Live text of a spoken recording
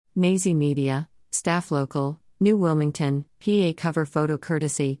Maisie Media, Staff Local, New Wilmington, PA cover photo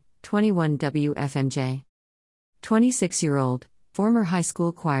courtesy, 21 WFMJ. 26-year-old, former high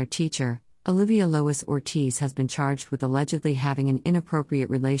school choir teacher, Olivia Lois Ortiz has been charged with allegedly having an inappropriate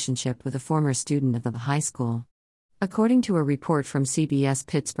relationship with a former student of the high school. According to a report from CBS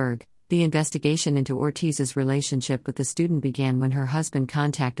Pittsburgh, the investigation into Ortiz's relationship with the student began when her husband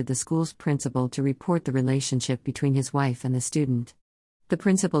contacted the school's principal to report the relationship between his wife and the student. The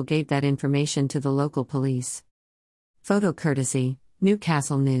principal gave that information to the local police. Photo courtesy,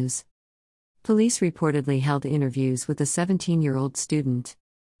 Newcastle News. Police reportedly held interviews with the 17-year-old student.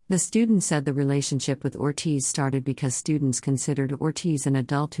 The student said the relationship with Ortiz started because students considered Ortiz an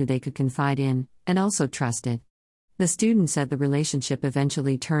adult who they could confide in, and also trusted. The student said the relationship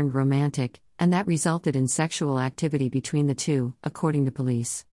eventually turned romantic, and that resulted in sexual activity between the two, according to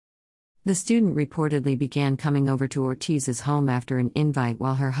police. The student reportedly began coming over to Ortiz's home after an invite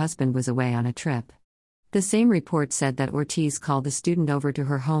while her husband was away on a trip. The same report said that Ortiz called the student over to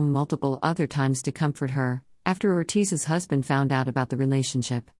her home multiple other times to comfort her, after Ortiz's husband found out about the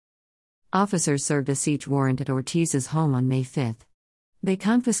relationship. Officers served a siege warrant at Ortiz's home on May 5. They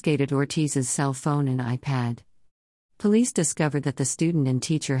confiscated Ortiz's cell phone and iPad. Police discovered that the student and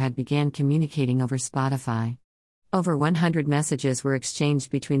teacher had began communicating over Spotify. Over 100 messages were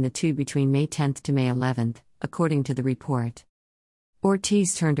exchanged between the two between May 10 to May 11, according to the report.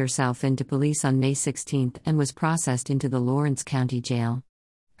 Ortiz turned herself in to police on May 16 and was processed into the Lawrence County Jail.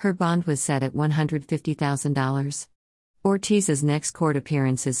 Her bond was set at $150,000. Ortiz's next court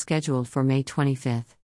appearance is scheduled for May 25.